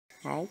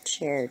Hi,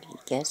 Charity.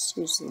 Guess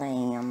who's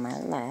laying on my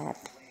lap?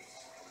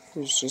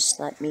 Who's just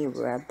let me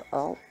rub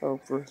all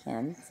over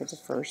him for the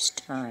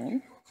first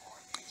time.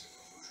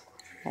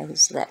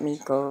 He's let me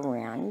go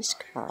around his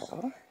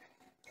collar.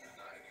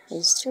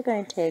 He's still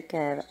going to take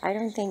I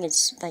don't think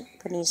it's like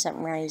putting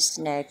something around his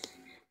neck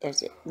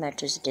as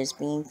much as it is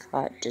being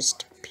caught,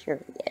 just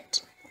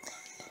period.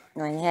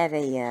 Now, I have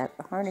a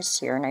harness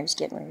here, and I was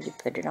getting ready to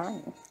put it on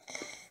him.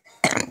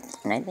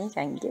 And I think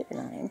I can get it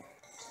on him.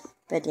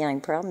 But the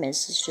only problem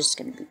is it's just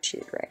going to be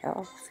chewed right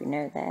off. You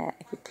know that.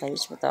 He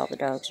plays with all the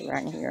dogs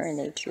around here, and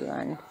they chew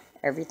on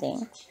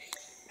everything.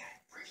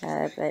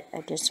 But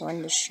I just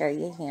wanted to show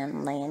you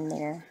him laying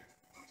there.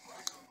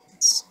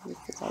 Let's see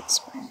if that's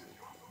one.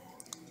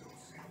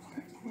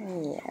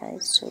 Yeah,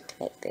 it's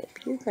okay, baby.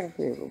 You're going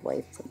to move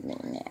away from me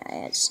now.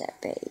 That's a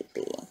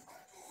baby.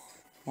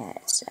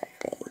 That's a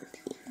baby.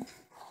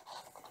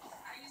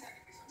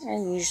 I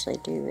usually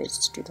do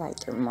is do like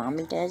their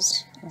mommy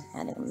does.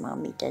 How their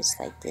mommy does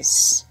like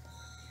this.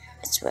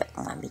 That's what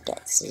mommy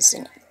does,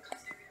 isn't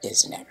it?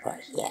 Isn't it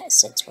right?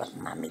 Yes, that's what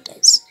mommy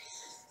does.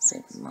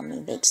 So mommy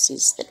makes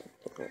these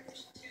little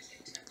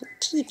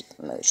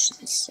teething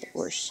motions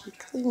where she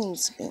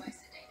cleans me.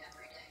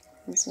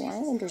 And see, I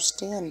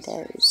understand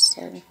those.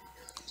 So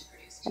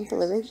I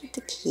blew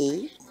the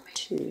key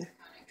to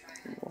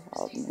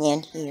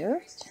in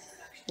here.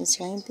 And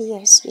so anybody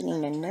else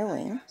getting to know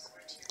him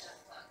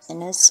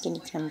and us getting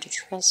to come to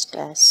trust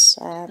us.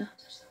 Like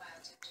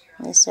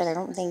I said, I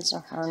don't think it's a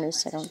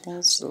harness. I don't think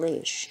it's a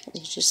leash.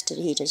 It's just that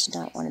he does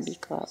not want to be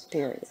caught,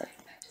 period.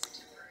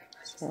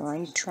 So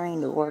I'm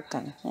trying to work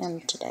on him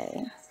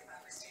today.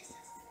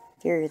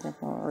 If you're the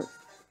more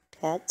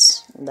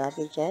pets,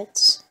 lovey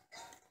pets,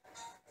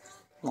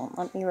 won't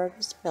let me rub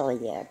his belly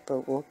yet,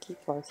 but we'll keep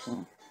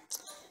working.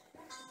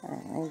 The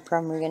only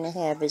problem we're going to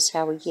have is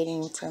how we get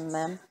him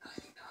from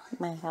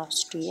my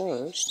house to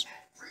yours.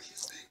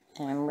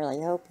 And I'm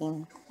really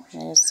hoping,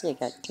 let's see, I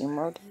got 2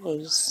 more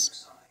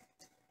days.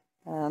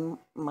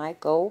 My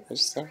goal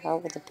is to hell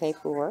with the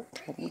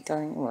paperwork. I'm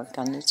going to work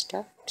on these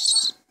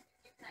ducks.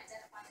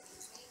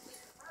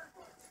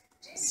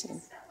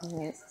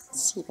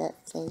 See that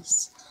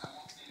face?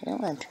 I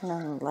don't want to turn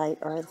on the light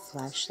or the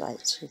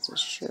flashlight, so I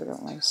sure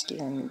don't want to steer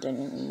him and get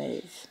him to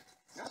move.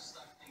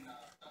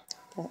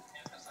 But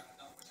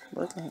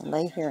we're going to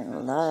lay here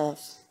in love.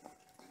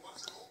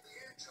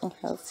 And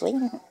hopefully,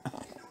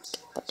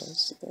 what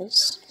does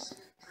this?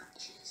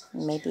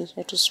 Maybe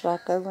he'll just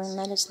walk over and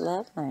let us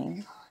love on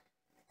him.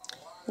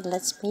 He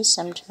lets me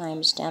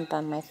sometimes down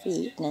by my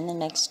feet, and then the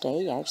next day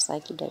he acts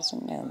like he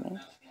doesn't know me.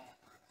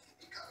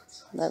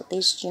 But at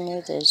least you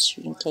know this.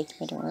 You can take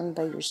him to a room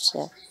by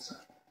yourself.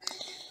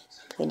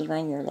 Put him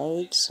on your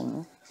legs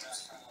and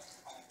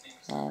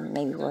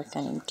maybe work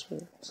on him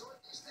too.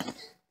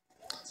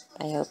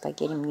 I hope I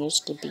get him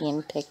used to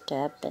being picked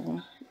up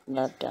and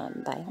loved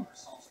on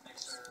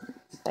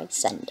by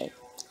Sunday.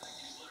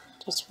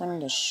 Just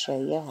wanted to show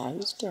you how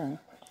he's doing.